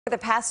For the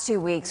past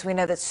 2 weeks, we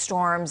know that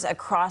storms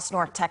across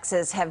North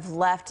Texas have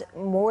left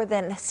more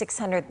than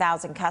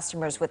 600,000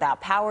 customers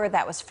without power.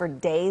 That was for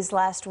days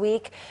last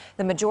week,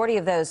 the majority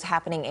of those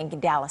happening in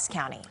Dallas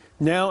County.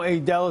 Now a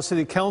Dallas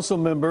City Council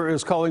member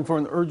is calling for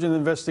an urgent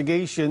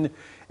investigation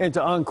into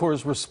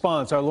Oncor's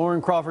response. Our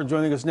Lauren Crawford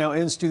joining us now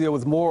in studio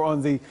with more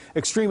on the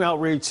extreme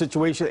outrage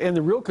situation and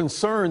the real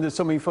concern that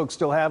so many folks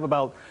still have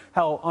about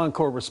how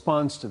Oncor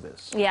responds to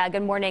this. Yeah,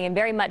 good morning, and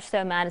very much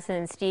so, Madison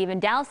and Steve. And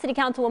Dallas City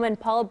Councilwoman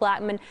Paula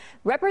Blackman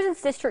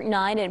represents District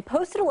 9 and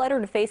posted a letter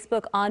to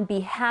Facebook on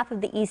behalf of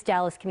the East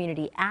Dallas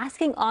community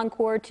asking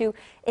Oncor to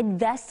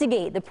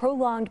investigate the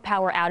prolonged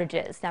power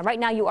outages. Now, right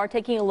now, you are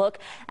taking a look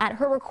at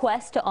her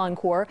request to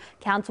Oncor.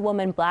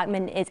 Councilwoman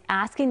Blackman is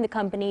asking the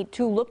company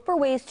to look for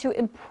ways to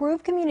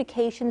improve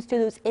communications to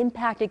those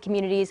impacted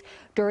communities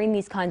during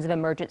these kinds of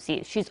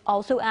emergencies. She's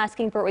also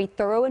asking for a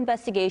thorough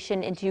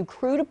investigation into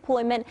crew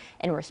deployment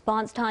and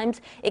response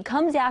times. It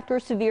comes after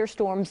severe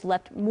storms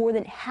left more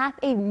than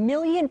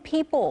 500,000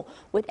 people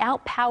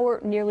without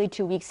power nearly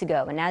 2 weeks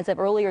ago. And as of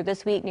earlier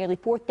this week, nearly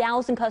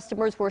 4,000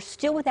 customers were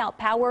still without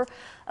power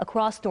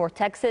across North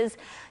Texas.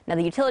 Now,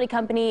 the utility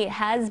company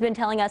has been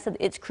telling us that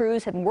its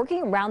crews have been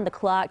working around the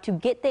clock to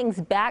get things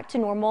back to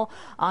normal.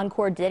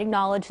 Oncor did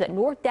acknowledge that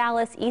North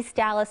Dallas, East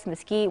Dallas,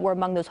 Mesquite were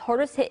among those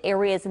hardest hit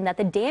areas and that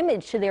the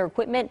damage to their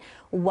equipment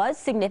was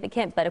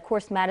significant. But of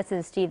course, Madison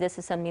and Steve, this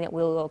is something that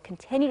we will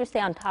continue to stay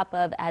on top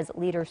of as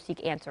leaders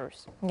seek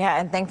answers. Yeah,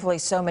 and thankfully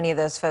so many of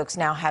those folks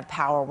now have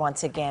power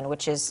once again,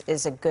 which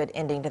is a good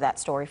ending to that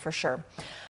story for sure.